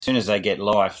soon as they get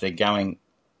life, they're going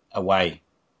away.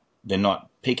 They're not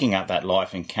picking up that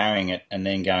life and carrying it and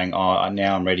then going, oh,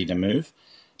 now I'm ready to move,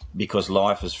 because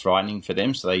life is frightening for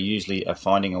them. So they usually are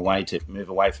finding a way to move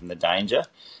away from the danger.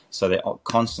 So they're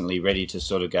constantly ready to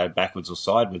sort of go backwards or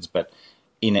sideways, but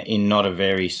in not a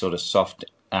very sort of soft,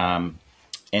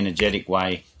 energetic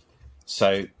way.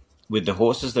 So with the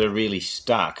horses that are really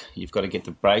stuck, you've got to get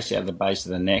the brace out of the base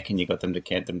of the neck, and you've got them to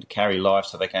get them to carry life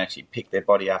so they can actually pick their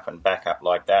body up and back up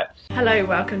like that. Hello,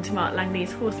 welcome to Mark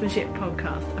Langley's Horsemanship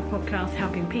Podcast, a podcast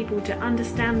helping people to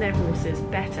understand their horses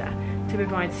better, to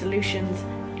provide solutions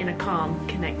in a calm,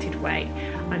 connected way.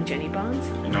 I'm Jenny Barnes.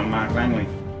 And I'm Mark Langley.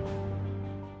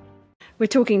 We're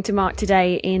talking to Mark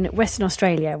today in Western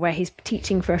Australia, where he's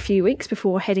teaching for a few weeks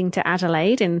before heading to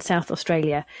Adelaide in South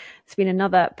Australia. It's been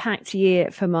another packed year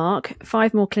for Mark.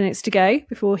 5 more clinics to go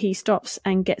before he stops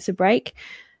and gets a break.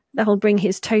 That'll bring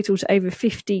his total to over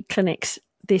 50 clinics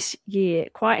this year.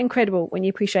 Quite incredible when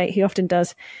you appreciate he often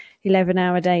does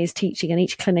 11-hour days teaching, and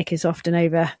each clinic is often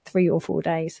over 3 or 4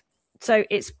 days. So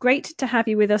it's great to have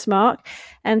you with us, Mark,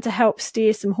 and to help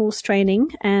steer some horse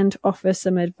training and offer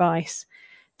some advice.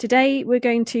 Today, we're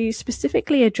going to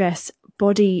specifically address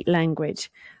body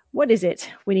language. What is it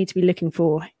we need to be looking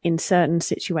for in certain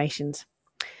situations?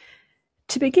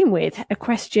 To begin with, a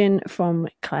question from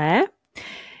Claire.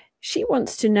 She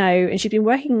wants to know, and she's been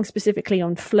working specifically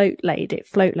on float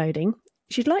loading.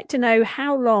 She'd like to know,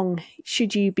 how long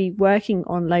should you be working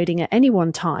on loading at any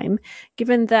one time,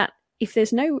 given that if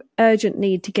there's no urgent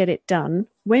need to get it done,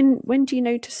 when do you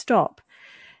know to stop?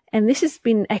 And this has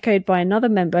been echoed by another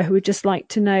member who would just like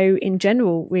to know in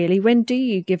general, really, when do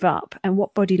you give up, and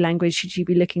what body language should you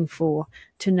be looking for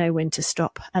to know when to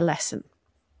stop a lesson?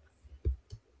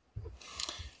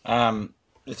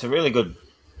 It's a really good,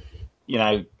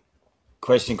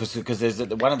 question, because there's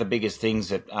one of the biggest things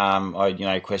that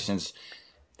questions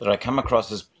that I come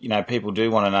across is, people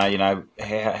do want to know,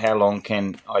 how long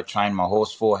can I train my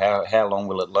horse for? How long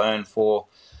will it learn for?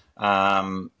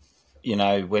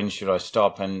 When should I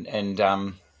stop? And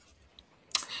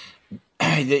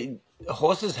the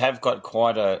horses have got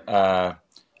quite a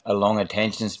long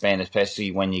attention span, especially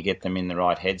when you get them in the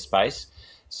right headspace.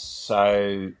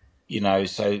 So,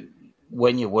 so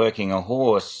when you're working a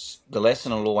horse, the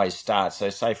lesson will always start. So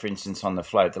say, for instance, on the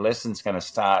float, the lesson's going to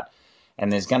start,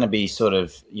 and there's going to be sort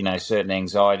of, certain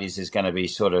anxieties. There's going to be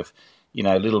sort of,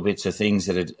 little bits of things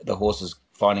that the horse is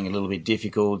finding a little bit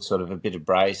difficult, sort of a bit of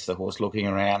brace, the horse looking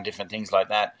around, different things like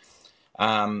that.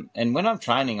 And when I'm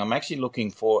training, I'm actually looking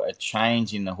for a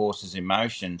change in the horse's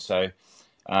emotion. So,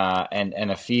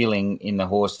 and a feeling in the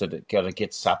horse that it got to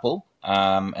get supple.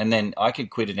 And then I could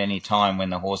quit at any time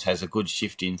when the horse has a good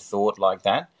shift in thought like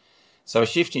that. So a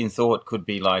shift in thought could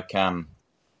be like,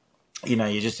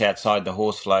 you're just outside the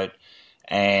horse float,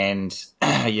 and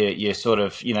you're sort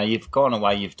of, you've gone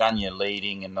away, you've done your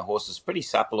leading, and the horse is pretty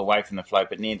supple away from the float,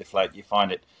 but near the float you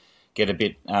find it get a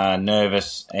bit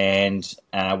nervous, and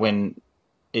when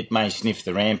it may sniff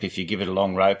the ramp if you give it a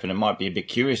long rope, and it might be a bit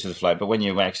curious of the float, but when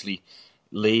you're actually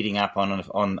leading up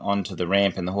onto the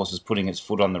ramp and the horse is putting its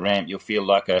foot on the ramp, you'll feel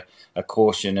like a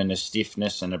caution and a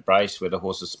stiffness and a brace where the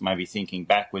horse is maybe thinking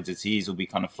backwards. Its ears will be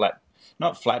kind of flat,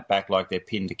 not flat back like they're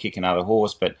pinned to kick another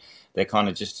horse, but they're kind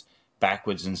of just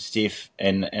backwards and stiff,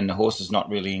 and the horse is not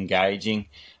really engaging,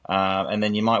 and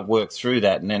then you might work through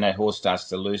that, and then that horse starts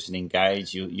to loosen,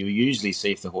 engage. You usually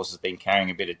see if the horse has been carrying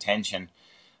a bit of tension.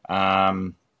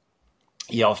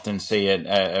 You often see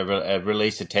a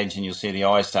release of tension. You'll see the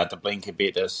eyes start to blink a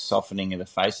bit, a softening of the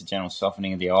face, a general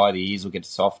softening of the eye. The ears will get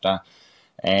softer,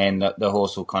 and the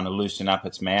horse will kind of loosen up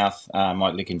its mouth,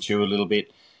 might lick and chew a little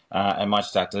bit. And might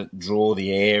start to draw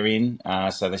the air in,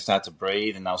 so they start to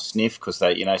breathe, and they'll sniff because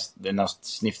then they'll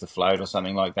sniff the float or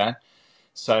something like that.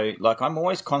 So, I'm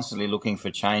always constantly looking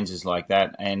for changes like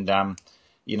that, and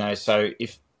so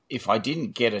if I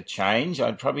didn't get a change,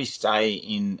 I'd probably stay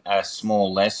in a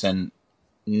small lesson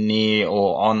near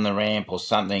or on the ramp or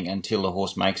something until the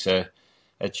horse makes a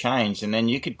change, and then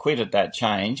you could quit at that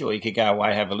change, or you could go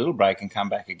away, have a little break, and come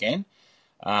back again.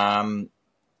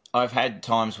 I've had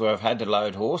times where I've had to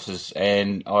load horses,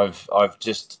 and I've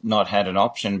just not had an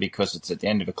option because it's at the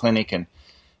end of a clinic, and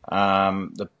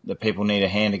the people need a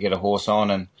hand to get a horse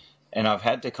on, and I've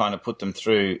had to kind of put them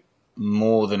through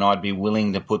more than I'd be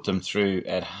willing to put them through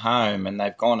at home, and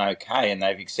they've gone okay, and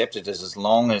they've accepted us as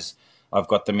long as I've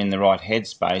got them in the right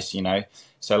headspace,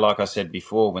 So like I said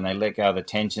before, when they let go of the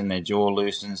tension, their jaw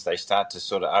loosens, they start to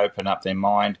sort of open up their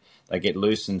mind, they get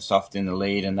loose and soft in the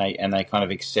lead, and they kind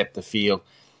of accept the feel.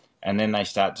 And then they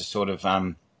start to sort of,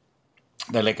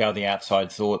 they let go of the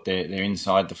outside thought. They're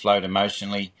inside the float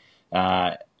emotionally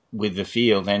with the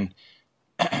feel. Then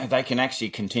they can actually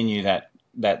continue that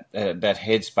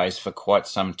headspace for quite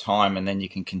some time, and then you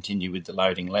can continue with the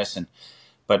loading lesson.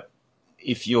 But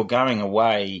if you're going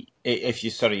away, if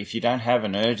you don't have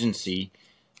an urgency,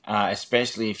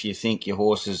 especially if you think your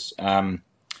horse has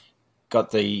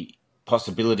got the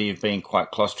possibility of being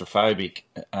quite claustrophobic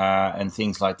and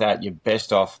things like that, you're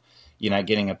best off,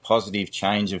 getting a positive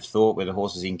change of thought where the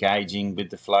horse is engaging with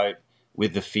the float,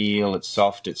 with the feel. It's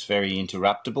soft. It's very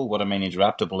interruptible. What I mean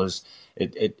interruptible is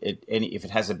if it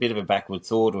has a bit of a backward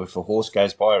thought, or if a horse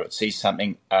goes by or it sees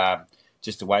something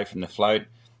just away from the float,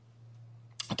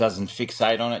 it doesn't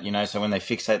fixate on it, so when they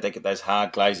fixate, they get those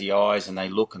hard, glazy eyes and they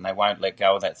look and they won't let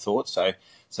go of that thought. So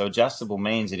adjustable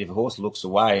means that if a horse looks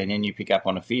away and then you pick up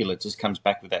on a feel, it just comes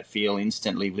back with that feel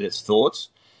instantly with its thoughts.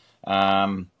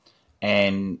 And,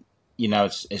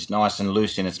 it's nice and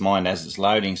loose in its mind as it's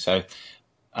loading. So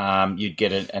you'd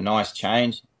get a nice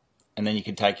change, and then you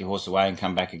can take your horse away and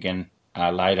come back again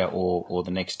later or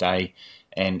the next day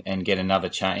and get another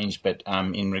change. But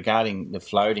in regarding the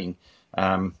floating,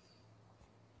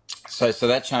 so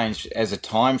that change as a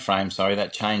time frame,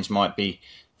 that change might be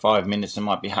 5 minutes, and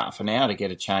might be half an hour to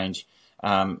get a change.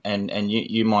 And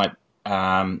you might,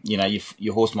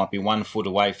 your horse might be 1 foot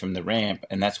away from the ramp,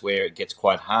 and that's where it gets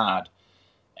quite hard.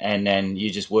 And then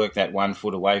you just work that 1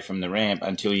 foot away from the ramp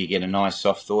until you get a nice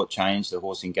soft thought change. The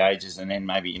horse engages and then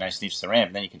maybe, sniffs the ramp,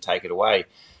 and then you can take it away.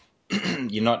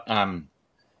 You're not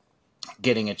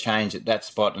getting a change at that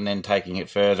spot and then taking it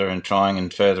further and trying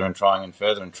and further and trying and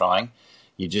further and trying.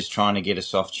 You're just trying to get a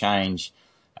soft change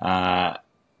at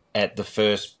the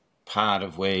first part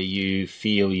of where you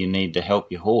feel you need to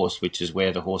help your horse, which is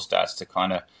where the horse starts to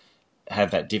kind of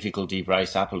have that difficulty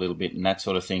brace up a little bit and that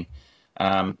sort of thing.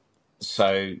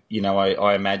 So,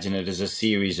 I imagine it as a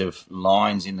series of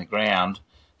lines in the ground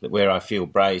where I feel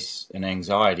brace and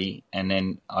anxiety, and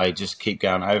then I just keep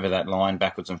going over that line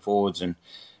backwards and forwards and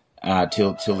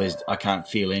till I can't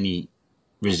feel any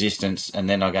resistance, and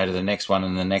then I go to the next one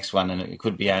and the next one, and it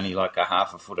could be only like a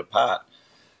half a foot apart.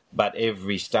 But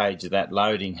every stage of that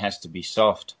loading has to be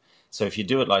soft. So if you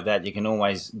do it like that, you can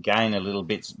always gain a little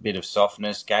bit of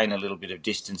softness, gain a little bit of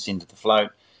distance into the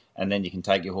float, and then you can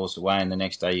take your horse away, and the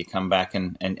next day you come back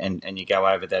and you go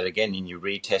over that again, and you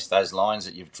retest those lines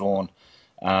that you've drawn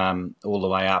all the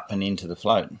way up and into the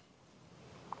float.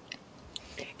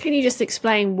 Can you just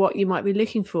explain what you might be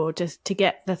looking for to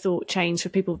get the thought change for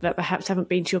people that perhaps haven't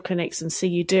been to your clinics and see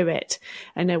you do it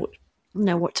and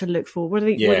know what to look for? What are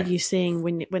you seeing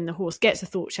when the horse gets a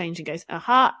thought change and goes,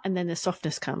 aha, and then the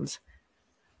softness comes?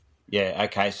 Yeah,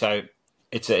 okay, so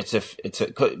it's a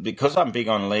because I'm big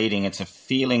on leading, it's a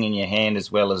feeling in your hand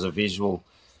as well as a visual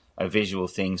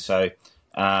thing. So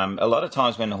a lot of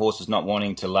times when the horse is not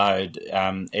wanting to load,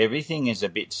 everything is a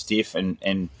bit stiff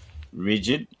and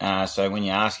rigid. So when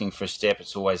you're asking for a step,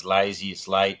 it's always lazy, it's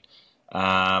late,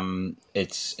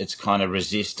 it's kind of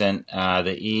resistant.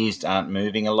 The ears aren't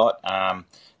moving a lot.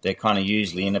 They're kind of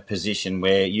usually in a position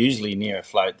where, usually near a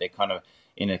float, they're kind of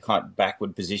in a kind of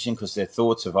backward position because their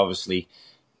thoughts have obviously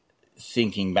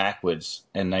thinking backwards,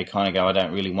 and they kind of go, I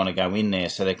don't really want to go in there.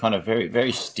 So they're kind of very,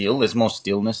 very still. There's more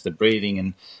stillness. The breathing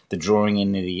and the drawing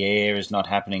into the air is not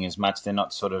happening as much. They're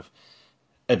not sort of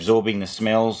absorbing the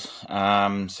smells,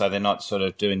 so they're not sort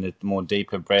of doing the more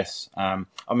deeper breaths. I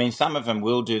mean, some of them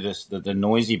will do this, the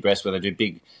noisy breaths where they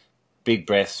do big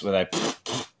breaths where they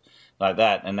like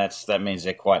that, and that means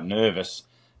they're quite nervous.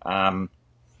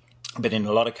 But in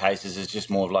a lot of cases, it's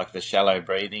just more of like the shallow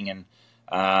breathing, and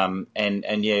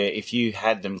if you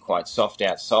had them quite soft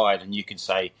outside, and you could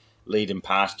say lead them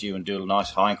past you and do a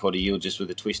nice hindquarter yield just with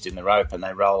a twist in the rope, and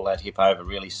they roll that hip over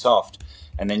really soft,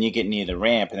 and then you get near the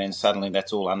ramp, and then suddenly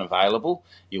that's all unavailable.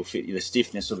 You'll feel the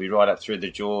stiffness will be right up through the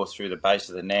jaw, through the base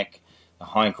of the neck. The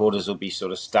hindquarters will be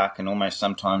sort of stuck, and almost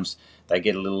sometimes they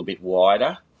get a little bit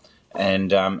wider.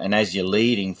 And as you're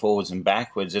leading forwards and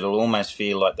backwards, it'll almost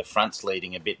feel like the front's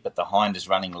leading a bit, but the hind is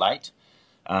running late.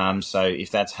 So if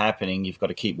that's happening, you've got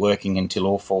to keep working until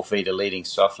all 4 feet are leading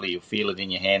softly. You'll feel it in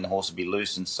your hand. The horse will be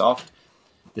loose and soft.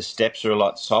 The steps are a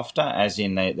lot softer, as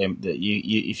in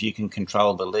if you can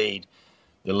control the lead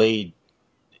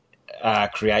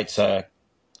creates a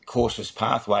cautious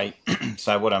pathway.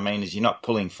 So what I mean is you're not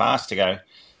pulling fast to go.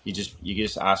 You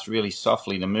just ask really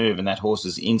softly to move, and that horse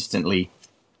is instantly,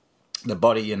 the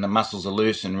body and the muscles are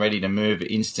loose and ready to move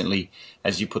instantly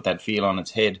as you put that feel on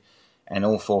its head. And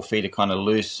all 4 feet are kind of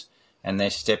loose, and they're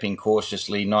stepping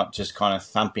cautiously, not just kind of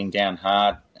thumping down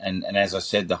hard. And as I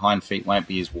said, the hind feet won't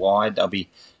be as wide. They'll be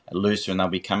looser, and they'll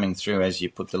be coming through as you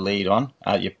put the lead on.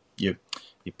 You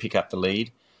pick up the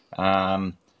lead.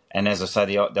 And as I say,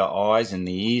 the eyes and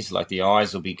the ears, like the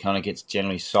eyes will be kind of gets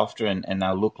generally softer, and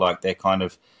they'll look like they're kind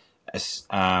of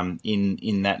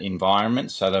in that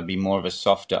environment. So there'll be more of a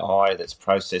softer eye that's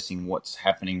processing what's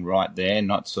happening right there,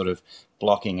 not sort of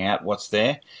blocking out what's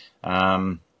there,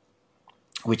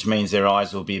 which means their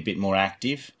eyes will be a bit more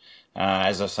active.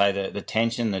 As I say, the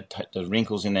tension, the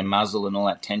wrinkles in their muzzle and all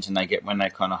that tension they get when they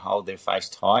kind of hold their face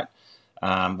tight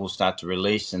will start to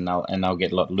release, and they'll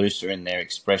get a lot looser in their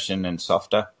expression and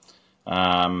softer.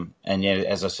 And yeah,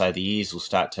 as I say, the ears will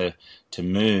start to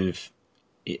move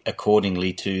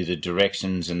accordingly to the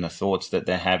directions and the thoughts that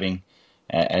they're having,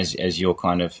 as you're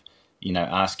kind of,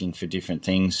 asking for different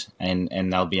things,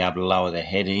 and they'll be able to lower their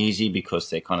head easy because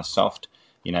they're kind of soft,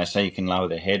 so you can lower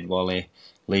their head while they're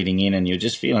leading in, and you'll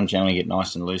just feel them generally get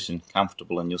nice and loose and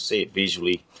comfortable, and you'll see it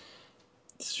visually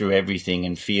through everything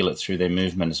and feel it through their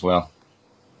movement as well.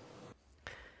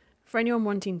 For anyone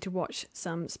wanting to watch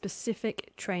some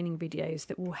specific training videos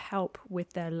that will help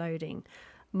with their loading,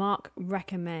 Mark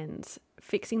recommends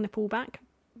Fixing the Pullback,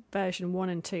 version 1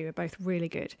 and 2 are both really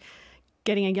good.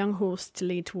 Getting a Young Horse to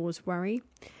Lead Towards Worry,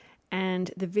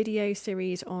 and the video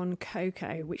series on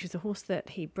Coco, which is the horse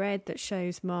that he bred that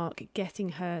shows Mark getting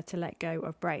her to let go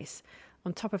of brace.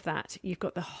 On top of that, you've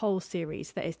got the whole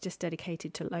series that is just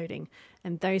dedicated to loading,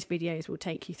 and those videos will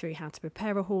take you through how to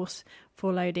prepare a horse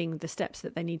for loading, the steps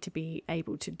that they need to be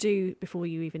able to do before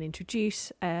you even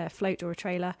introduce a float or a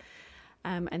trailer,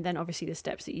 and then obviously the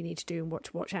steps that you need to do and what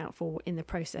to watch out for in the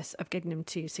process of getting them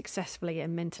to successfully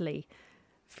and mentally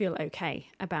feel okay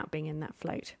about being in that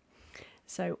float.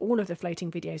 So all of the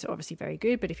floating videos are obviously very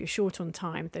good, but if you're short on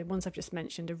time, the ones I've just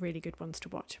mentioned are really good ones to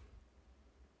watch.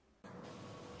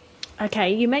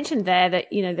 Okay, you mentioned there that,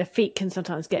 the feet can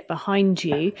sometimes get behind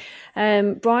you.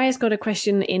 Briar's got a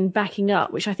question in backing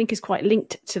up, which I think is quite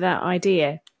linked to that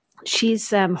idea.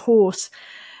 She's horse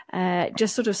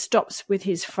just sort of stops with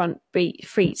his front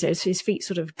feet. So his feet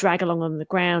sort of drag along on the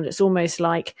ground. It's almost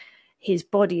like his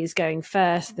body is going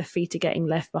first, the feet are getting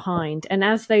left behind. And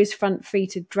as those front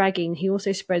feet are dragging, he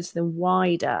also spreads them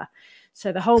wider.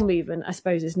 So the whole movement, I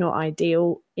suppose, is not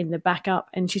ideal in the backup.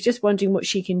 And she's just wondering what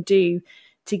she can do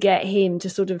to get him to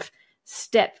sort of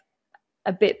step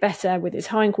a bit better with his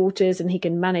hindquarters, and he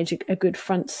can manage a good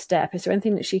front step. Is there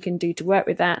anything that she can do to work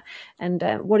with that? And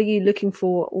what are you looking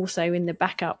for also in the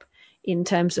backup in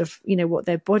terms of, what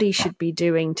their body should be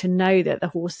doing to know that the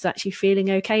horse is actually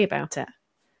feeling okay about it?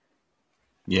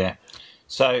 Yeah.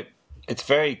 So it's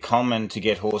very common to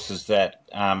get horses that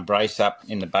brace up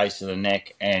in the base of the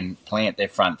neck and plant their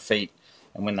front feet.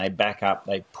 And when they back up,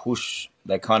 they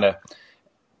kind of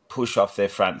push off their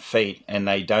front feet, and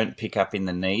they don't pick up in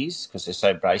the knees because they're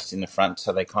so braced in the front.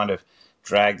 So they kind of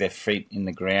drag their feet in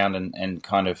the ground and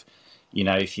kind of,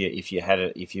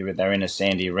 if they're in a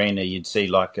sandy arena, you'd see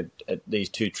like these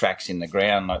two tracks in the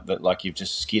ground, like you've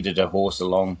just skidded a horse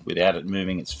along without it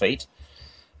moving its feet.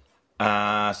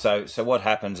 So what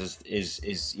happens is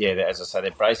as I say,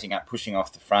 they're bracing up, pushing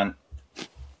off the front.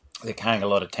 They're carrying a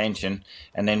lot of tension,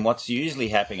 and then what's usually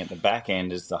happening at the back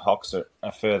end is the hocks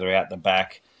are further out the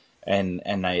back, and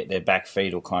their back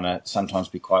feet will kind of sometimes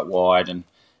be quite wide, and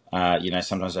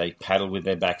sometimes they paddle with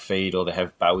their back feet, or they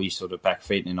have bowie sort of back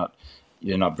feet, and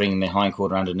they're not bringing their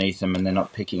hindquarter underneath them, and they're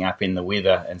not picking up in the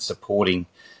wither and supporting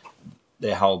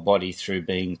their whole body through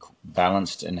being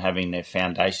balanced and having their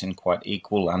foundation quite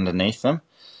equal underneath them.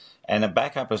 And a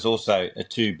backup is also a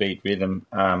 2-beat rhythm.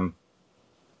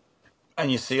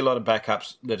 And you see a lot of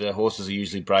backups that the horses are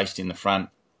usually braced in the front.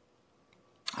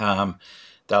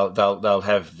 They'll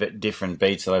have different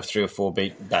beats. They'll have 3 or 4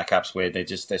 beat backups where they're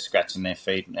scratching their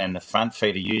feet, and the front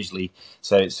feet are usually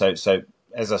so.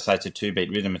 As I say, it's a 2-beat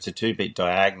rhythm. It's a 2-beat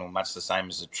diagonal, much the same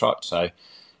as a trot. So,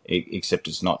 except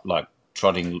it's not like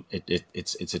trotting.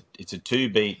 It's a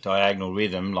 2-beat diagonal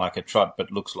rhythm like a trot,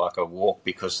 but looks like a walk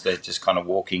because they're just kind of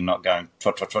walking, not going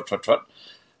trot trot trot trot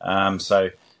trot.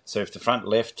 So if the front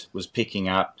left was picking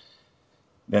up,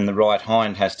 then the right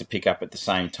hind has to pick up at the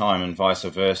same time, and vice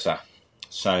versa.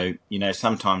 So,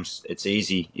 sometimes it's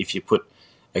easy if you put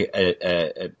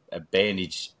a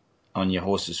bandage on your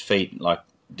horse's feet, like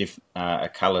a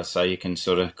colour, so you can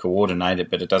sort of coordinate it,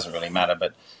 but it doesn't really matter.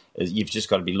 But you've just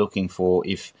got to be looking for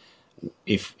if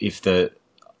the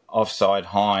offside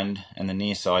hind and the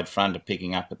near side front are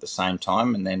picking up at the same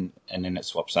time, and then it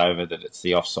swaps over that it's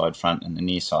the offside front and the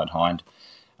near side hind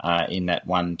in that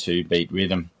 1-2 beat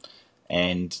rhythm,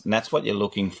 and that's what you're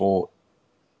looking for,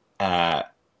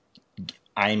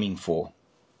 aiming for,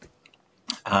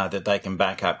 that they can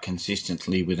back up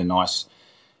consistently with a nice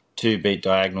 2-beat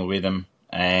diagonal rhythm,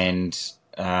 and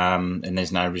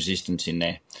there's no resistance in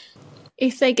there.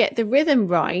 If they get the rhythm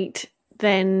right,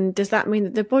 then does that mean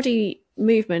that the body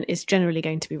movement is generally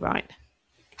going to be right?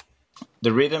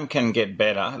 The rhythm can get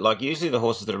better. Like usually the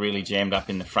horses that are really jammed up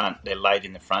in the front, they're laid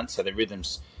in the front, so the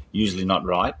rhythm's usually not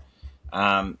right.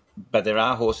 But there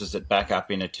are horses that back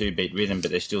up in a 2-beat rhythm, but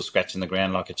they're still scratching the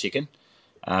ground like a chicken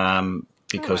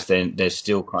because they're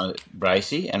still kind of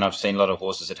bracy. And I've seen a lot of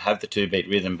horses that have the 2-beat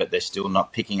rhythm, but they're still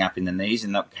not picking up in the knees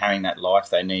and not carrying that life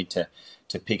they need to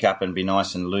pick up and be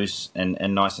nice and loose and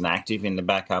nice and active in the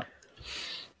back up.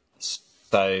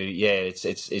 So yeah,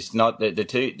 it's not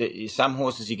some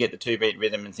horses you get the 2-beat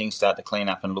rhythm and things start to clean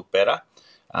up and look better,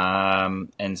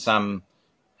 and some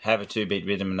have a 2-beat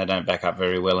rhythm and they don't back up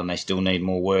very well and they still need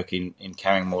more work in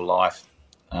carrying more life,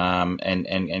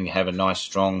 and have a nice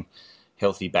strong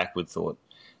healthy backward thought.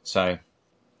 So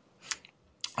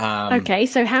okay,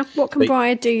 so what can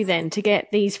Breyer do then to get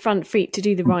these front feet to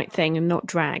do the right thing and not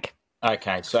drag?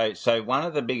 Okay, so one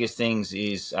of the biggest things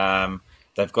is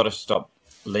they've got to stop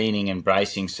leaning and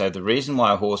bracing. So the reason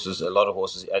why a lot of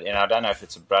horses, and I don't know if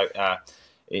it's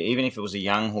even if it was a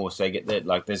young horse, they get that,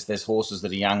 like there's horses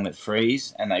that are young that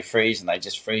freeze and they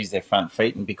just freeze their front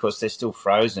feet, and because they're still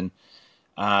frozen,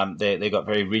 they've got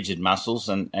very rigid muscles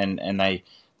and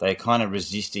they're kind of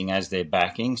resisting as they're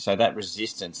backing. So that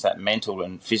resistance, that mental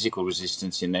and physical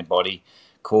resistance in their body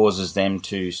causes them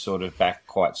to sort of back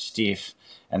quite stiff,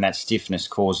 and that stiffness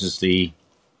causes the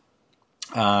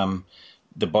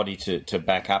body to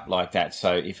back up like that.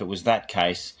 So if it was that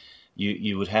case,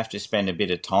 you would have to spend a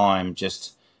bit of time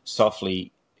just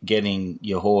softly getting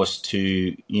your horse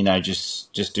to,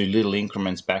 just do little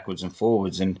increments backwards and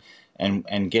forwards and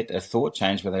get a thought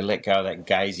change where they let go of that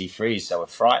gazy freeze. So a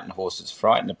frightened horse that's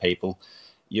frightened of people,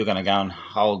 you're going to go and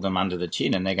hold them under the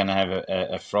chin and they're going to have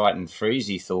a frightened,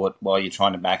 freezy thought while you're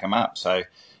trying to back them up. So,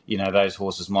 those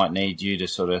horses might need you to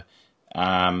sort of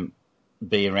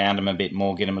be around them a bit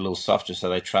more, get them a little softer so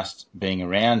they trust being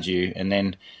around you, and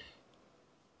then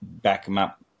back them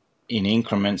up in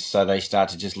increments so they start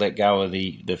to just let go of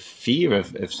the fear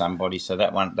of somebody. So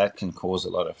that can cause a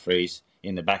lot of freeze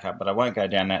in the backup. But I won't go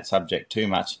down that subject too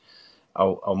much.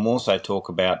 I'll more so talk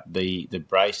about the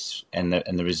brace and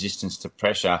the resistance to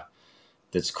pressure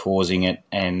that's causing it.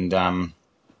 And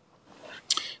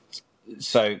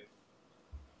so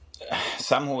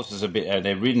some horses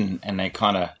they're ridden and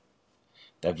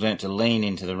they've learnt to lean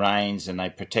into the reins and they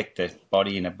protect their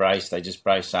body in a brace. They just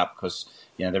brace up because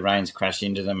the reins crash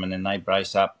into them and then they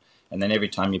brace up. And then every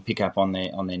time you pick up on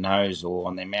their nose or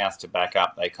on their mouth to back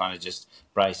up, they kind of just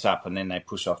brace up and then they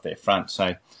push off their front.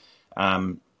 So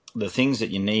the things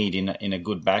that you need in a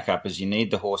good backup is you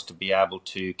need the horse to be able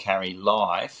to carry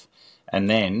life, and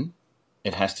then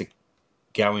it has to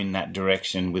go in that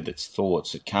direction with its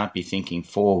thoughts. It can't be thinking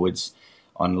forwards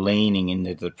on leaning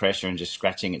into the pressure and just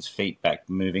scratching its feet back,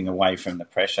 moving away from the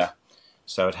pressure.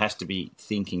 So it has to be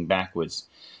thinking backwards.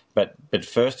 But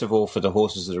first of all, for the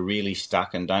horses that are really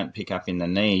stuck and don't pick up in the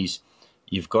knees,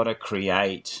 you've got to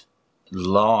create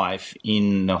life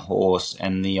in the horse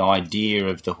and the idea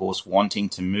of the horse wanting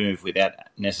to move without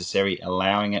necessarily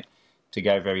allowing it to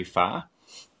go very far.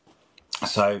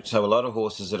 So a lot of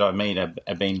horses that I meet have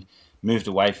been moved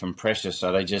away from pressure.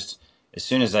 So they just, as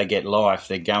soon as they get life,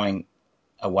 they're going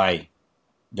away.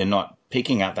 They're not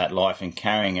picking up that life and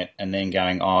carrying it and then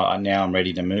going, now I'm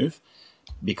ready to move,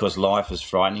 because life is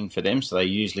frightening for them. So they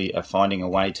usually are finding a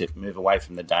way to move away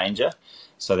from the danger.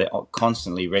 So they're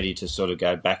constantly ready to sort of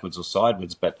go backwards or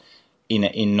sideways, but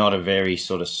in not a very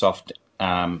sort of soft,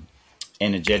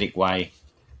 energetic way.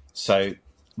 So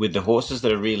with the horses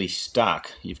that are really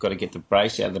stuck, you've got to get the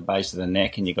brace out of the base of the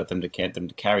neck, and you've got them to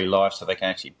carry life so they can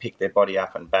actually pick their body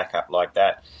up and back up like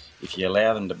that. If you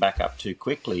allow them to back up too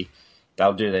quickly,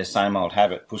 they'll do their same old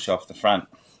habit, push off the front.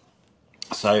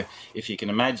 So if you can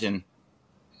imagine,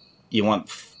 you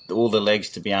want all the legs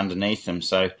to be underneath them.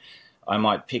 So I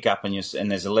might pick up and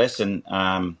there's a lesson,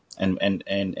 and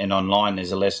online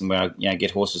there's a lesson where I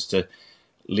get horses to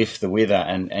lift the wither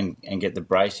and get the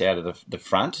brace out of the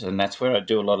front, and that's where I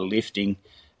do a lot of lifting,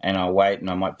 and I wait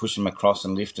and I might push them across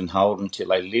and lift and hold until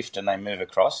they lift and they move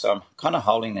across. So I'm kind of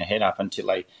holding their head up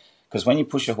because when you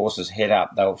push a horse's head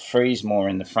up, they'll freeze more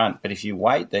in the front. But if you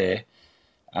wait there,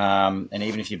 and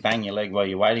even if you bang your leg while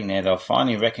you're waiting there, they'll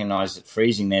finally recognise that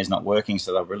freezing there is not working,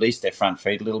 so they'll release their front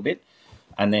feet a little bit.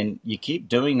 And then you keep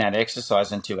doing that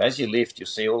exercise until as you lift, you'll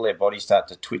see all their bodies start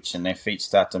to twitch and their feet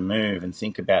start to move and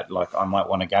think about, like, I might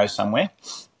want to go somewhere.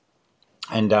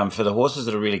 And for the horses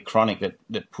that are really chronic,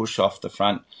 that push off the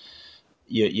front,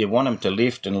 you want them to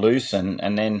lift and loosen,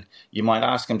 and then you might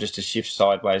ask them just to shift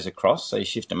sideways across. So you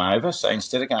shift them over. So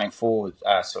instead of going forward,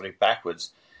 sort of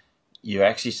backwards, you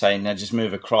actually say, now just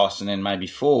move across and then maybe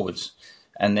forwards.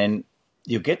 And then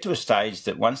you'll get to a stage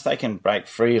that once they can break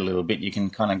free a little bit, you can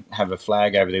kind of have a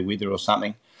flag over their wither or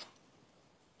something,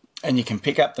 and you can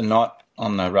pick up the knot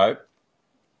on the rope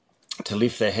to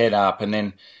lift their head up, and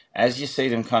then as you see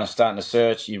them kind of starting to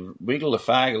search, you wiggle the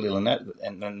flag a little,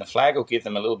 and then the flag will give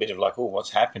them a little bit of like, oh,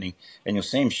 what's happening? And you'll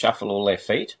see them shuffle all their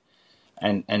feet,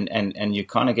 and you're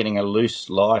kind of getting a loose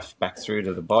life back through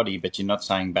to the body, but you're not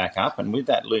saying back up. And with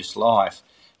that loose life,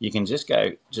 you can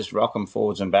just rock them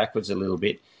forwards and backwards a little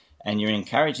bit, and you're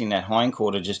encouraging that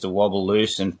hindquarter just to wobble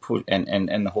loose and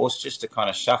the horse just to kind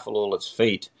of shuffle all its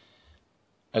feet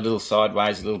a little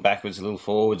sideways, a little backwards, a little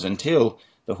forwards, until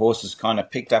the horse has kind of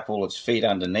picked up all its feet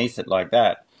underneath it like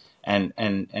that.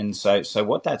 And so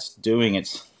what that's doing,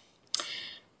 it's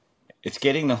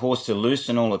getting the horse to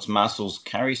loosen all its muscles,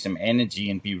 carry some energy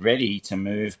and be ready to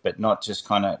move, but not just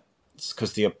kind of,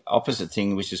 because the opposite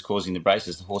thing which is causing the brace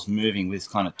is the horse moving with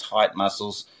kind of tight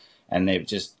muscles, and they're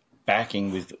just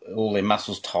backing with all their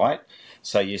muscles tight.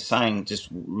 So you're saying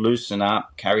just loosen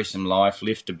up, carry some life,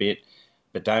 lift a bit,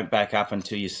 but don't back up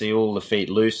until you see all the feet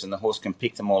loose and the horse can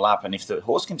pick them all up. And if the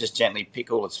horse can just gently pick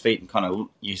all its feet and kind of,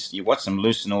 you watch them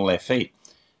loosen all their feet,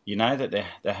 you know that they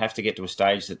have to get to a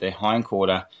stage that their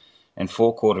hindquarter and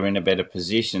forequarter are in a better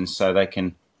position so they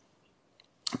can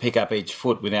pick up each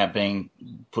foot without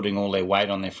putting all their weight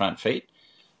on their front feet.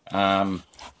 And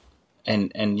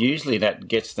usually that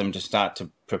gets them to start to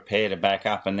prepare to back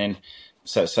up. And then,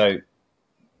 so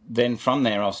then from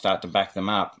there, I'll start to back them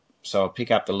up. So I'll pick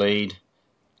up the lead,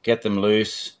 get them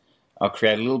loose. I'll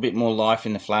create a little bit more life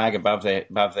in the flag above their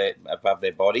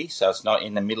body, so it's not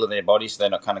in the middle of their body, so they're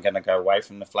not kind of going to go away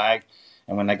from the flag.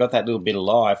 And when they got that little bit of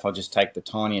life, I'll just take the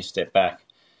tiniest step back,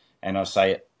 and I'll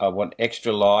say I want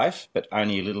extra life, but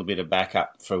only a little bit of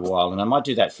backup for a while. And I might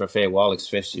do that for a fair while,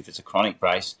 especially if it's a chronic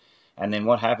brace. And then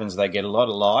what happens? They get a lot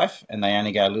of life, and they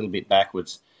only go a little bit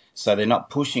backwards. So they're not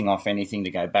pushing off anything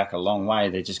to go back a long way.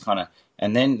 They're just kind of,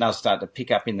 and then they'll start to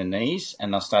pick up in the knees,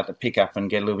 and they'll start to pick up and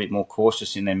get a little bit more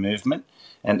cautious in their movement.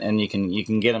 And you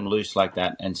can get them loose like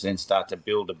that, and then start to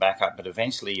build a backup. But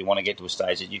eventually, you want to get to a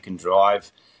stage that you can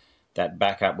drive that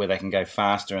backup where they can go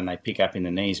faster and they pick up in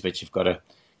the knees. But you've got to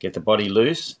get the body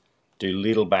loose, do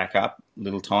little backup,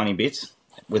 little tiny bits,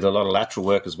 with a lot of lateral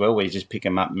work as well, where you just pick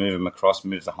them up, move them across,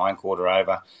 move the hindquarter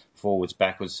over, forwards,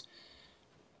 backwards.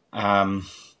 And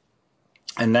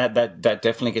that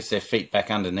definitely gets their feet back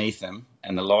underneath them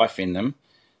and the life in them,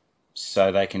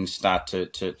 so they can start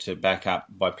to back up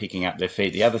by picking up their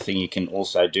feet. The other thing you can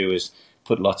also do is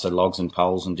put lots of logs and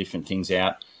poles and different things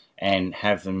out, and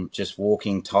have them just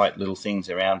walking tight little things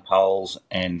around poles,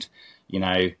 and, you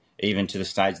know, even to the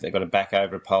stage they've got to back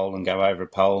over a pole and go over a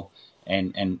pole,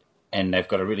 and they've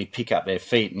got to really pick up their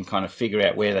feet and kind of figure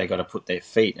out where they've got to put their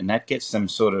feet. And that gets them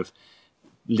sort of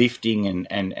lifting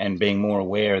and being more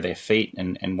aware of their feet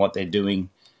and what they're doing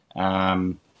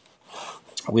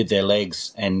with their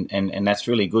legs. And that's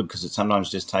really good, because it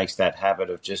sometimes just takes that habit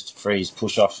of just freeze,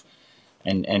 push off,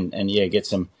 and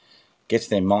gets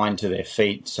their mind to their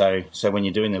feet. So when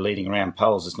you're doing the leading around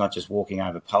poles, it's not just walking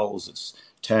over poles, it's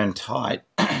turn tight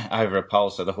over a pole.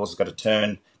 So the horse has got to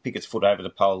turn, pick its foot over the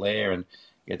pole there, and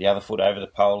get the other foot over the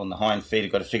pole, and the hind feet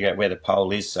have got to figure out where the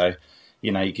pole is. So,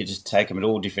 you know, you could just take them at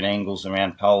all different angles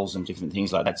around poles and different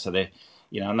things like that. So they're,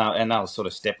 you know, and they'll sort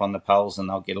of step on the poles and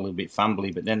they'll get a little bit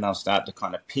fumbly, but then they'll start to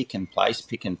kind of pick and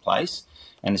place.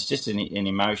 And it's just an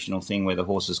emotional thing where the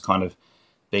horse is kind of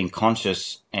being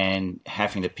conscious and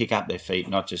having to pick up their feet,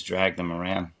 not just drag them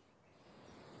around.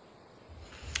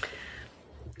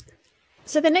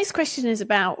 So the next question is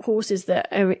about horses that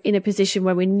are in a position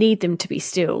where we need them to be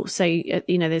still. So,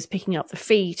 you know, there's picking up the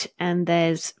feet and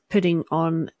there's putting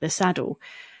on the saddle.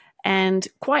 And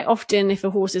quite often, if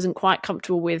a horse isn't quite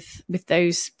comfortable with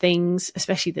those things,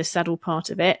 especially the saddle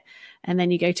part of it, and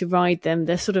then you go to ride them,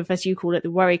 the sort of, as you call it,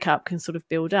 the worry cup can sort of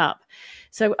build up.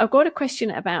 So I've got a question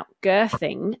about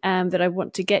girthing that I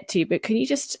want to get to, but can you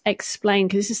just explain,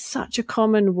 because this is such a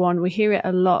common one, we hear it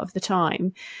a lot of the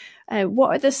time.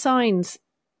 What are the signs,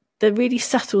 the really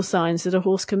subtle signs that a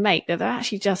horse can make that they're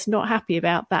actually just not happy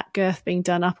about that girth being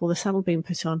done up or the saddle being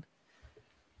put on?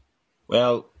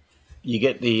 Well, you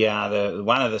get the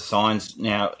one of the signs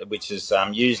now, which is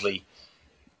usually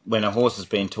when a horse has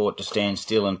been taught to stand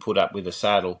still and put up with a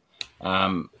saddle,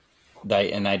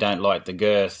 they don't like the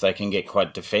girth, they can get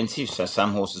quite defensive. So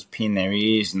some horses pin their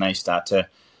ears and they start to,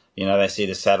 you know, they see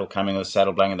the saddle coming or the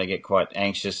saddle blanket, they get quite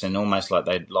anxious and almost like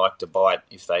they'd like to bite.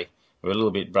 If they were a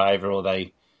little bit braver or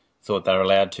they thought they were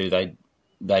allowed to,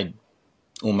 they'd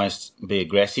almost be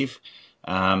aggressive.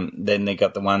 Then they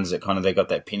got the ones that kind of, they got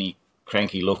that pinny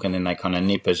cranky look, and then they kind of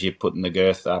nip as you're putting the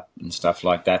girth up and stuff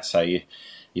like that. So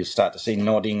you'll start to see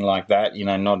nodding like that,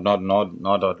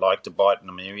 nod, I'd like to bite,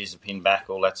 and my ears are pinned back,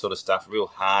 all that sort of stuff, real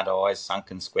hard eyes,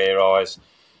 sunken square eyes,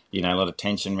 a lot of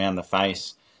tension around the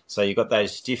face. So you've got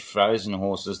those stiff frozen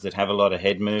horses that have a lot of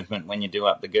head movement when you do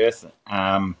up the girth,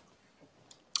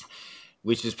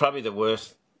 which is probably the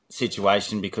worst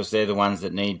situation, because they're the ones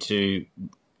that need to,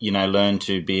 learn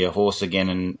to be a horse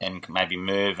again and maybe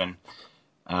move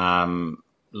and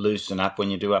loosen up when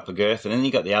you do up a girth. And then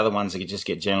you got the other ones that just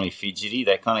get generally fidgety.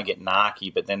 They kind of get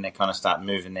narky, but then they kind of start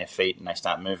moving their feet and they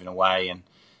start moving away and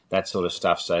that sort of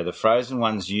stuff. So the frozen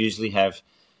ones usually have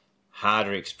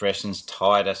harder expressions,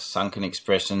 tighter, sunken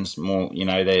expressions, more,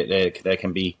 they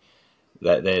can be,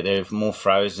 they're more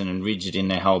frozen and rigid in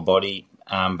their whole body.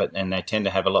 But then they tend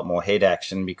to have a lot more head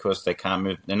action because they can't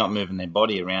move. They're not moving their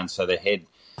body around, so their head.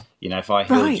 If I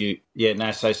held you,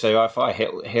 So if I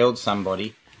held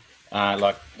somebody,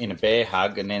 like in a bear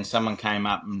hug, and then someone came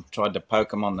up and tried to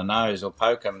poke them on the nose or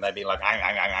poke them, they'd be like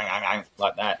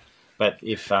like that. But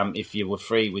if you were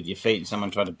free with your feet and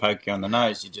someone tried to poke you on the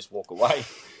nose, you just walk away.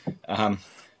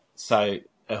 So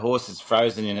a horse is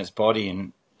frozen in its body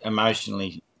and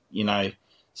emotionally,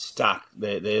 stuck.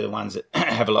 They're the ones that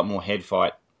have a lot more head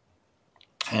fight,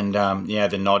 and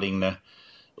the nodding,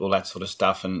 all that sort of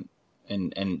stuff, and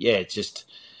it's just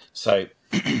so.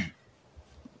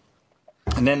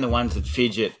 And then the ones that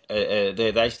fidget,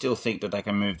 they still think that they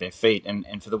can move their feet,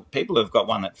 and for the people who've got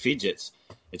one that fidgets,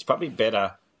 it's probably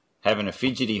better having a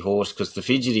fidgety horse, because the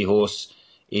fidgety horse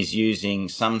is using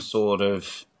some sort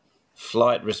of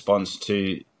flight response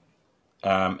to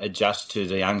adjust to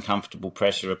the uncomfortable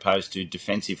pressure opposed to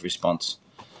defensive response,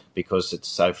 because it's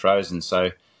so frozen.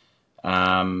 So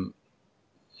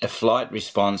a flight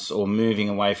response or moving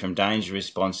away from danger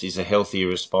response is a healthier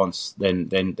response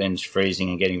than freezing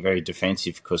and getting very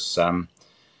defensive, because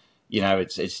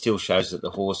it still shows that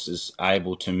the horse is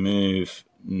able to move,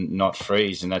 not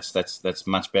freeze, and that's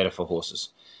much better for horses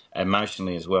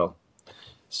emotionally as well.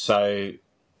 So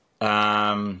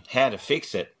how to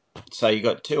fix it? So you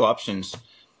got two options.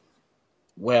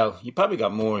 Well, you probably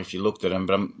got more if you looked at them,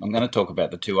 but I'm going to talk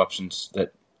about the two options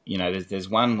that, there's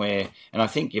one where, and I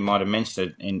think you might have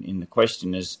mentioned it in the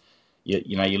question, is,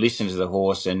 you listen to the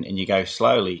horse and you go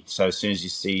slowly. So as soon as you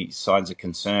see signs of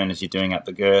concern as you're doing up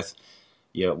the girth,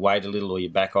 you wait a little or you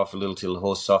back off a little till the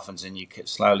horse softens, and you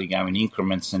slowly go in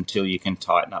increments until you can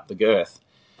tighten up the girth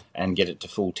and get it to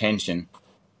full tension.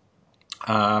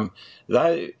 And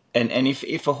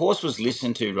if a horse was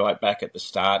listened to right back at the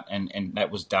start, and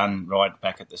that was done right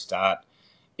back at the start,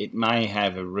 it may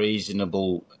have a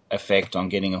reasonable effect on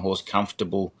getting a horse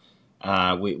comfortable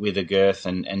with a girth,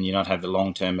 and you not have the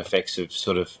long-term effects of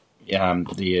sort of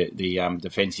the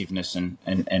defensiveness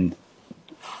and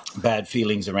bad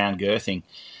feelings around girthing.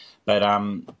 But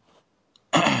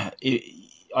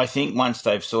I think once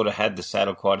they've sort of had the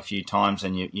saddle quite a few times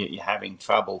and you're having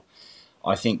trouble,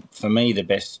 I think for me the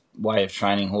best way of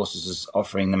training horses is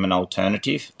offering them an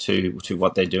alternative to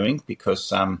what they're doing,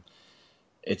 because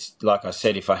it's like I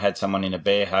said, if I had someone in a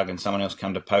bear hug and someone else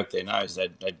come to poke their nose,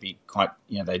 they'd be quite,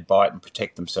 they'd bite and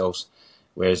protect themselves,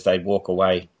 whereas they'd walk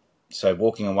away. So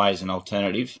walking away is an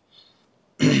alternative.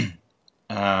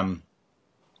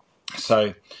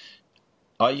 So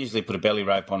I usually put a belly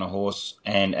rope on a horse,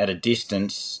 and at a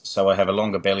distance, so I have a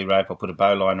longer belly rope, I'll put a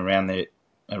bowline around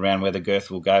where the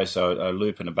girth will go, so I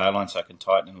loop in a bowline so I can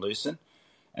tighten and loosen,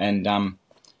 and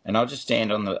I'll just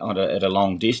stand at a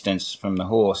long distance from the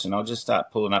horse, and I'll just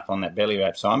start pulling up on that belly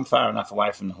rope, so I'm far enough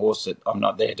away from the horse that I'm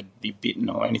not there to be bitten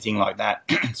or anything like that.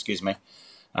 Excuse me.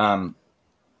 And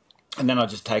then I'll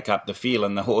just take up the feel,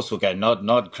 and the horse will go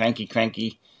nod,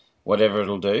 cranky, whatever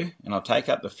it'll do, and I'll take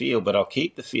up the feel, but I'll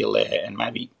keep the feel there and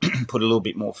maybe put a little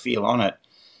bit more feel on it,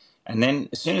 and then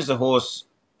as soon as the horse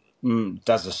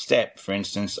does a step, for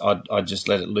instance, I'd just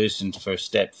let it loosen for a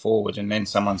step forward, and then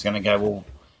someone's going to go, well,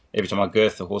 every time I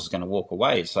girth, the horse is going to walk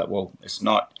away. It's like, well, it's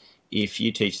not if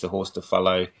you teach the horse to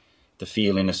follow the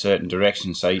feel in a certain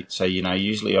direction. So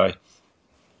usually I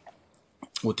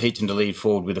will teach them to lead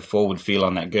forward with a forward feel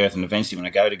on that girth, and eventually when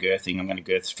I go to girthing, I'm going to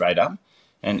girth straight up.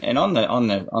 And on the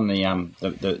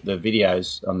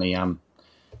videos, on the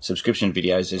subscription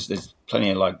videos, there's plenty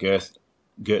of like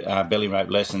belly rope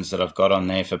lessons that I've got on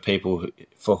there for people,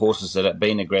 for horses that have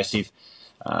been aggressive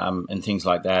and things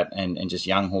like that, and just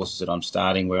young horses that I'm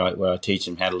starting, where I teach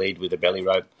them how to lead with a belly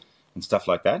rope and stuff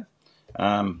like that.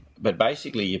 But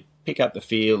basically, you pick up the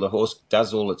feel, the horse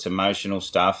does all its emotional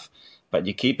stuff, but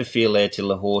you keep a feel there till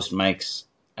the horse makes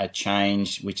a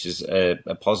change, which is a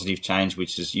positive change,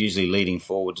 which is usually leading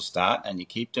forward to start, and you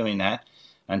keep doing that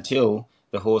until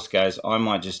the horse goes, I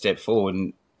might just step forward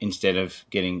and, instead of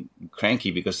getting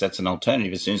cranky, because that's an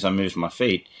alternative. As soon as I moved my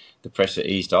feet, the pressure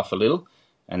eased off a little.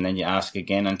 And then you ask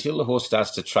again until the horse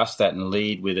starts to trust that and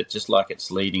lead with it, just like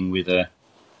it's leading with a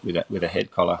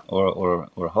head collar or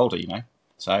a halter, you know.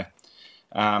 So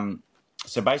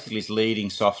basically it's leading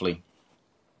softly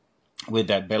with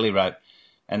that belly rope.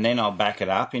 And then I'll back it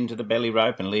up into the belly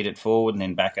rope and lead it forward, and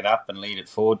then back it up and lead it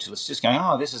forward till it's just going,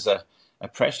 oh, this is a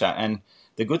pressure. And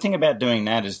the good thing about doing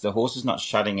that is the horse is not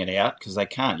shutting it out, because they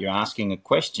can't. You're asking a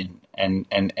question, and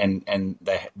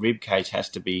the rib cage has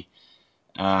to be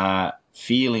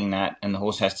feeling that, and the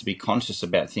horse has to be conscious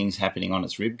about things happening on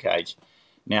its rib cage.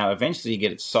 Now, eventually you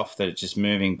get it soft, that it's just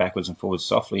moving backwards and forwards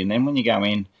softly. And then when you go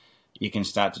in, you can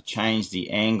start to change the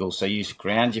angle. So you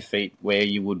ground your feet where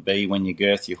you would be when you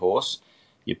girth your horse.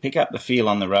 You pick up the feel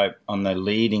on the rope, on the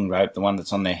leading rope, the one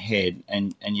that's on their head,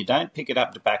 and you don't pick it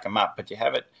up to back them up, but you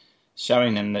have it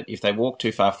showing them that if they walk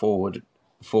too far forward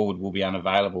will be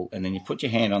unavailable. And then you put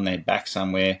your hand on their back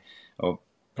somewhere, or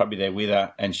probably their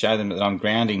wither, and show them that I'm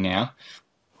grounding now.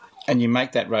 And you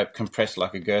make that rope compress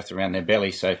like a girth around their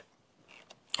belly. So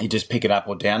you just pick it up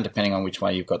or down, depending on which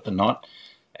way you've got the knot,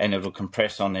 and it'll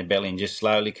compress on their belly, and just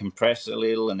slowly compress a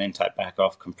little and then take back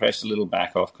off, compress a little,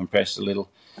 back off, compress a little,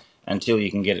 until you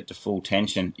can get it to full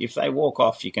tension. If they walk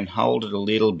off, you can hold it a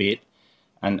little bit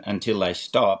until they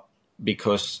stop,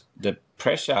 because the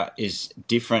pressure is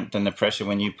different than the pressure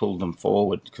when you pull them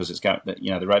forward, because it's going,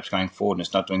 you know, the rope's going forward and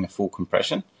it's not doing the full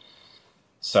compression.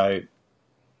 So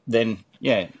then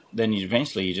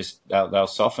eventually they'll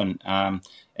soften, and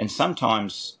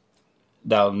sometimes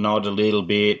they'll nod a little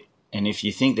bit. And if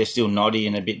you think they're still noddy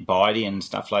and a bit bitey and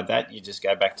stuff like that, you just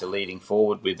go back to leading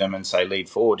forward with them and say lead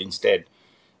forward instead.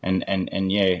 And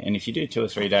if you do 2 or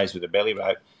 3 days with a belly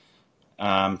rope,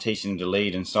 teaching them to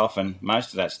lead and soften, most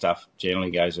of that stuff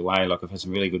generally goes away. Like, I've had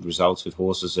some really good results with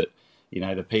horses that, you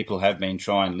know, the people have been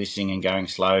trying listening and going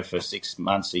slow for 6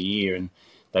 months, a year, and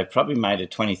they've probably made a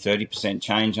 20-30%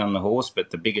 change on the horse.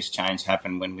 But the biggest change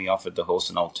happened when we offered the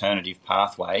horse an alternative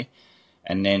pathway,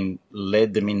 and then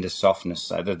led them into softness.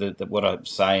 So what I'm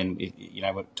saying, you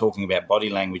know, we're talking about body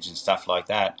language and stuff like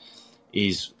that,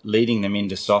 is leading them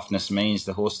into softness means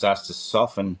the horse starts to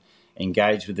soften,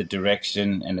 engage with the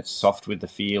direction, and it's soft with the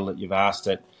feel that you've asked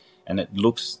it, and it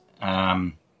looks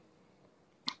calm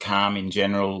in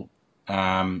general.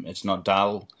 It's not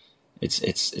dull.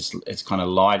 It's kind of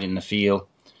light in the feel,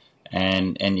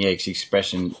 and its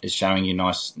expression is showing you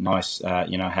nice,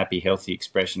 happy, healthy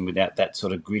expression without that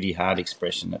sort of gritty, hard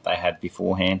expression that they had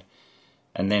beforehand.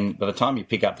 And then by the time you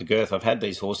pick up the girth, I've had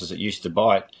these horses that used to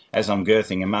bite. As I'm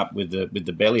girthing them up with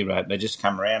the belly rope, they just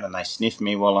come around and they sniff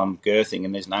me while I'm girthing,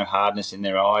 and there's no hardness in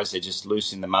their eyes. They're just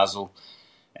loose in the muzzle,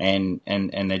 and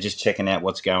they're just checking out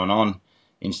what's going on,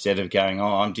 instead of going,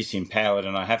 oh, I'm disempowered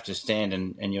and I have to stand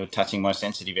and you're touching my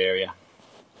sensitive area.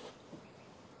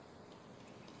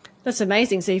 That's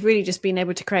amazing. So you've really just been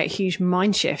able to create a huge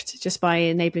mind shift just by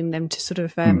enabling them to sort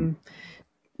of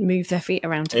move their feet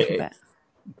around a little bit.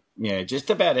 Yeah, just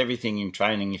about everything in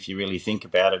training, if you really think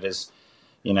about it, is,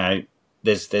 you know,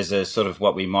 there's a sort of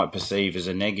what we might perceive as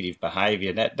a negative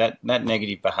behaviour. That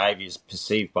negative behaviour is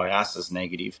perceived by us as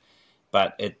negative,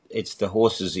 but it's the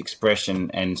horse's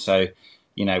expression. And so,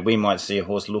 you know, we might see a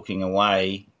horse looking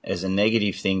away as a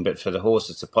negative thing, but for the horse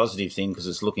it's a positive thing because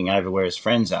it's looking over where his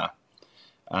friends are.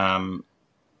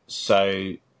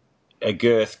 So a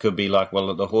girth could be like,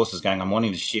 well, the horse is going, I'm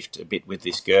wanting to shift a bit with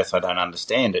this girth, I don't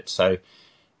understand it. So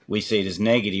we see it as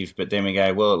negative, but then we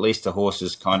go, well, at least the horse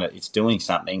is it's doing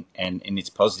something, and it's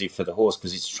positive for the horse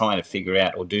because it's trying to figure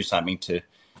out or do something to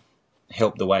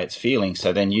help the way it's feeling.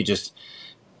 So then you just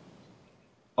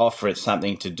offer it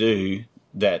something to do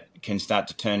that can start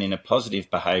to turn in a positive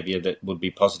behaviour that would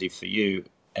be positive for you,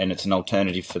 and it's an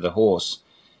alternative for the horse.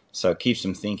 So it keeps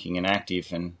them thinking and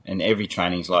active, and every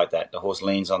training's like that. The horse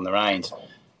leans on the reins.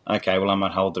 Okay, well, I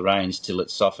might hold the reins till it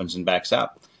softens and backs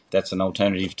up. That's an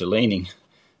alternative to leaning.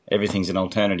 Everything's an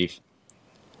alternative.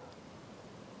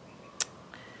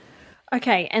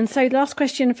 Okay, and so last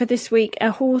question for this week,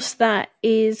 a horse that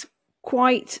is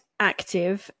quite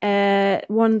active,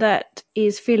 one that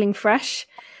is feeling fresh,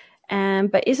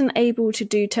 but isn't able to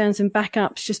do turns and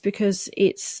backups just because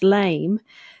it's lame.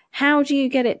 How do you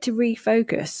get it to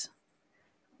refocus?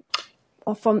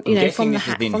 Or from the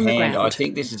ground? I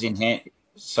think this is in hand.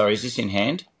 Sorry, is this in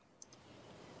hand?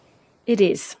 It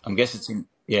is. I guess it's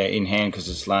in hand because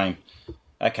it's lame.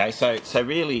 Okay, so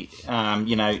really,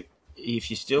 if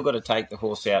you still got to take the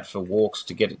horse out for walks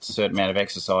to get it a certain amount of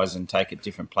exercise and take it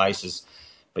different places,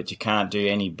 but you can't do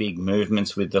any big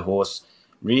movements with the horse,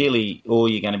 really all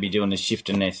you're going to be doing is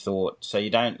shifting their thought. So you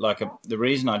don't the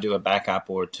reason I do a back up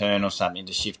or a turn or something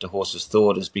to shift a horse's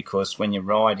thought is because when you're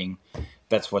riding,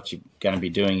 that's what you're going to be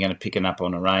doing. You're going to pick it up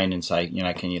on a rein and say,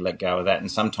 can you let go of that?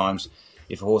 And sometimes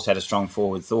if a horse had a strong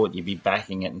forward thought, you'd be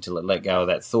backing it until it let go of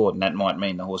that thought. And that might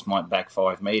mean the horse might back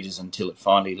 5 metres until it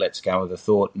finally lets go of the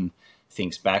thought and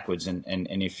thinks backwards. And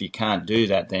if you can't do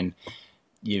that, then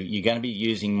you're going to be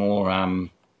using more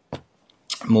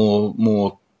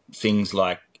things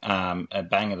like a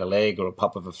bang of the leg or a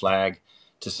pop of a flag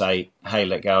to say, hey,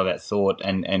 let go of that thought.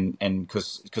 And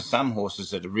because some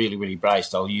horses that are really, really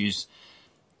braced, I'll use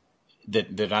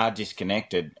that are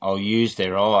disconnected, I'll use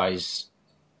their eyes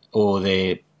or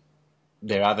their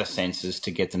other senses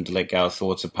to get them to let go of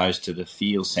thoughts, opposed to the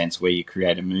feel sense where you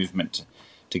create a movement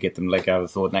to get them to let go of the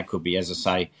thought. And that could be, as I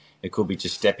say, it could be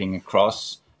just stepping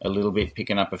across a little bit,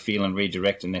 picking up a feel and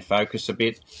redirecting their focus a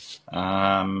bit.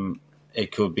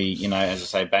 It could be, as I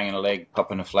say, banging a leg,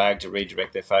 popping a flag to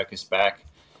redirect their focus back.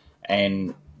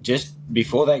 And just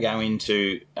before they go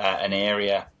into an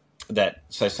area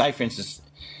so say, for instance,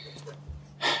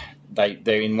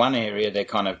 they're in one area, they're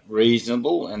kind of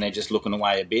reasonable and they're just looking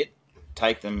away a bit.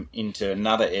 Take them into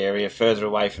another area further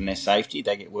away from their safety,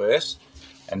 they get worse.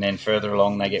 And then further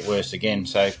along, they get worse again.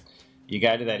 So you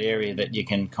go to that area that you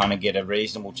can kind of get a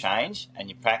reasonable change, and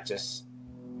you practice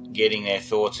getting their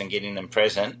thoughts and getting them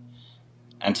present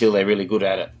until they're really good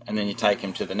at it. And then you take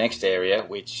them to the next area,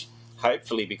 which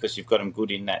hopefully, because you've got them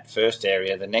good in that first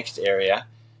area, the next area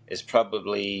is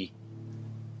probably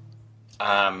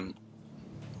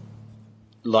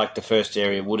like the first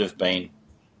area would have been.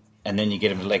 And then you get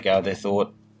them to let go of their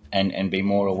thought and be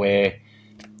more aware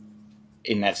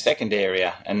in that second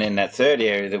area. And then that third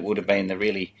area that would have been the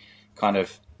really kind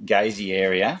of gazy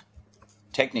area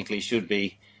technically should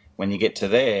be, when you get to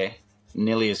there,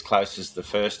 nearly as close as the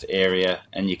first area,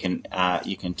 and you can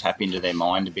tap into their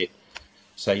mind a bit.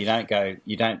 So you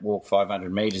don't walk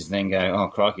 500 metres and then go, oh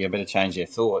crikey, I better change their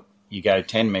thought. You go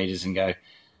 10 metres and go,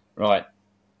 right,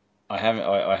 I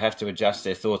have to adjust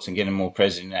their thoughts and get them more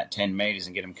present in that 10 metres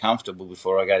and get them comfortable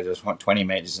before I go to the 20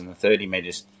 metres and the 30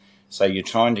 metres. So you're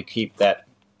trying to keep that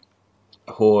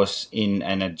horse in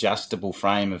an adjustable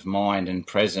frame of mind and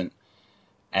present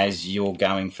as you're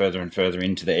going further and further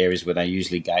into the areas where they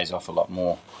usually gaze off a lot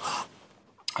more.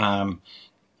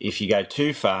 If you go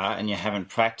too far and you haven't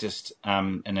practiced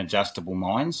an adjustable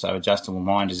mind, so adjustable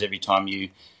mind is every time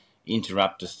you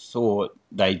interrupt a thought,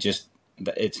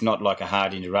 it's not like a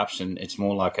hard interruption, it's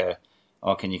more like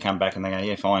can you come back? And they go,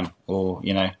 yeah, fine. Or,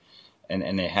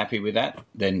 and they're happy with that,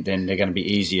 then they're going to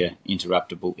be easier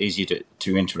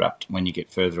to interrupt when you get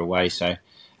further away. So,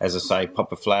 as I say,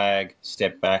 pop a flag,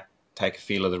 step back, take a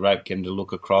feel of the rope, get them to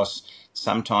look across.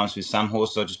 Sometimes with some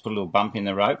horses, I'll just put a little bump in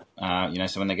the rope.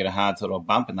 So when they get a hard thought, I'll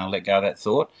bump and they'll let go of that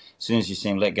thought. As soon as you see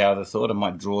them let go of the thought, I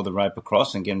might draw the rope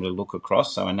across and get them to look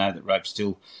across. So I know that rope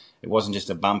still, it wasn't just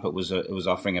a bump, it was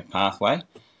offering a pathway.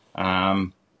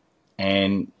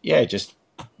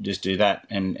 Just do that.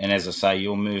 And as I say,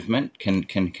 your movement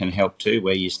can help too,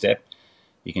 where you step.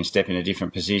 You can step in a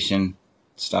different position,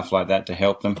 stuff like that to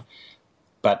help them.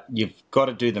 But you've got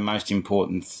to do the most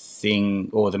important thing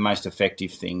or the most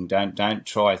effective thing. Don't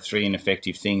try 3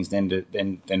 ineffective things, then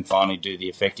finally do the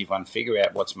effective one. Figure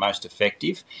out what's most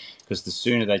effective, because the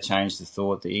sooner they change the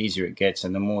thought, the easier it gets,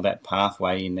 and the more that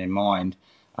pathway in their mind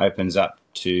opens up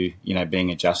to being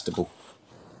adjustable.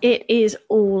 It is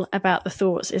all about the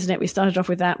thoughts, isn't it? We started off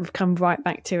with that. We've come right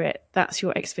back to it. That's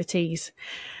your expertise.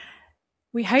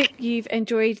 We hope you've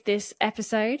enjoyed this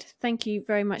episode. Thank you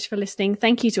very much for listening.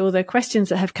 Thank you to all the questions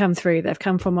that have come through. They've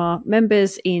come from our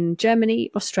members in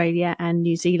Germany, Australia, and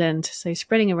New Zealand. So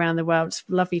spreading around the world. It's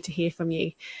lovely to hear from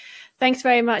you. Thanks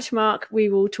very much, Mark. We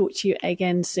will talk to you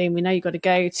again soon. We know you've got to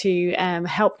go to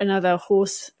help another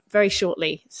horse very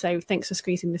shortly. So thanks for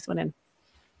squeezing this one in.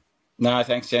 No,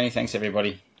 thanks, Jenny. Thanks,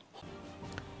 everybody.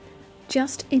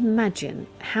 Just imagine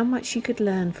how much you could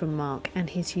learn from Mark and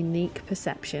his unique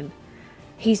perception.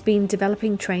 He's been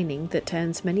developing training that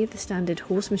turns many of the standard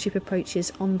horsemanship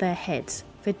approaches on their heads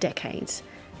for decades,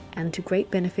 and to great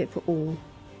benefit for all.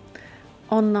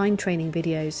 Online training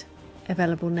videos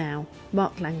available now,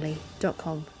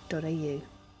 marklangley.com.au.